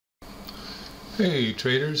Hey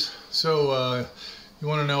traders, so you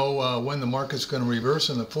want to know when the market's going to reverse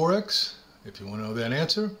in the Forex? If you want to know that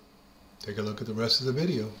answer, take a look at the rest of the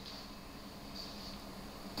video.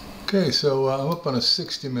 Okay, so I'm up on a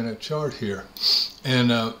 60-minute chart here, and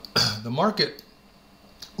the market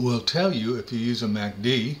will tell you, if you use a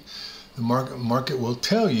MACD, the market will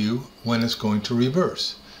tell you when it's going to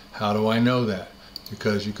reverse. How do I know that?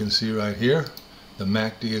 Because you can see right here, the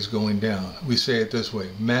MACD is going down. We say it this way,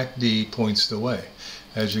 MACD points the way.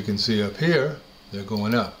 As you can see up here, they're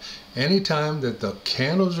going up. Anytime that the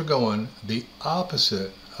candles are going the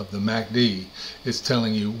opposite of the MACD, it's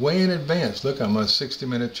telling you way in advance. Look, I'm on a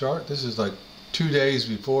 60-minute chart. This is like 2 days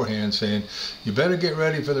beforehand saying, you better get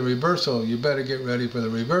ready for the reversal, you better get ready for the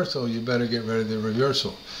reversal, you better get ready for the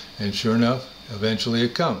reversal. And sure enough, eventually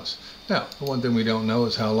it comes. Now, the one thing we don't know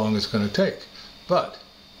is how long it's going to take. But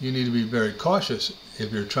you need to be very cautious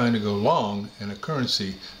if you're trying to go long in a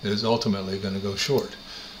currency that is ultimately going to go short.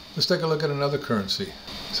 Let's take a look at another currency.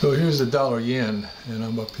 So here's the dollar yen, and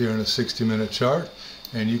I'm up here in a 60-minute chart,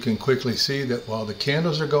 and you can quickly see that while the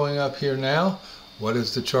candles are going up here now, what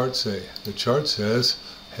does the chart say? The chart says,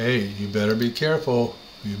 hey, you better be careful,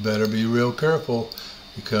 you better be real careful,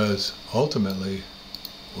 because ultimately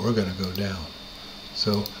we're going to go down.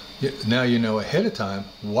 So now you know ahead of time,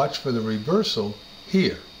 watch for the reversal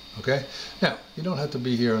here. Okay, now you don't have to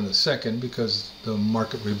be here on the second because the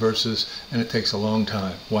market reverses and it takes a long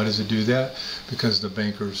time. Why does it do that? Because the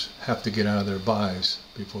bankers have to get out of their buys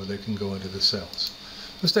before they can go into the sells.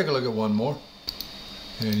 Let's take a look at one more,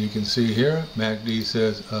 and you can see here MACD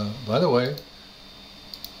says, by the way,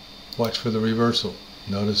 watch for the reversal.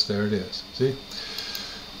 Notice there it is. See?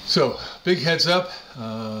 So big heads up,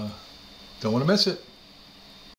 don't want to miss it.